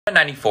A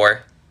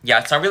 94. Yeah,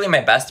 it's not really my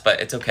best, but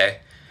it's okay.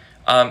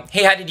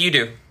 Hey, how did you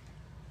do?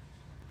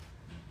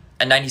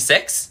 A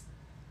 96?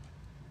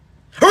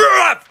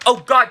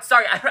 Oh God,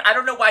 sorry. I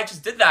don't know why I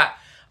just did that.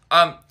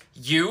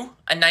 You,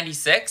 a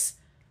 96?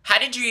 How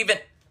did you even...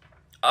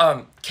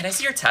 can I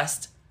see your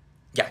test?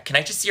 Yeah, can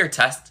I just see your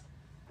test?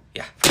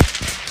 Yeah.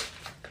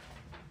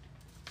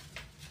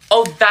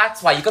 Oh,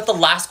 that's why. You got the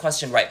last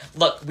question right.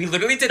 Look, we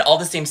literally did all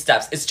the same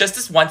steps. It's just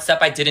this one step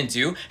I didn't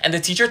do, and the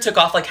teacher took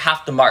off like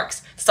half the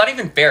marks. It's not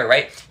even fair,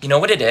 right? You know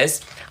what it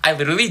is? I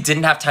literally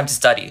didn't have time to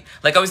study.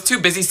 Like, I was too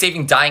busy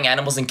saving dying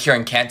animals and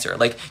curing cancer.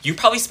 Like, you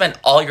probably spent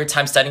all your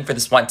time studying for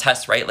this one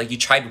test, right? Like, you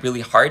tried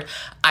really hard.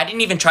 I didn't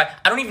even try.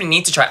 I don't even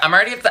need to try. I'm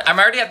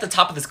already at the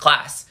top of this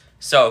class.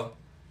 So,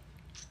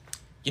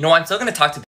 you know what? I'm still gonna talk to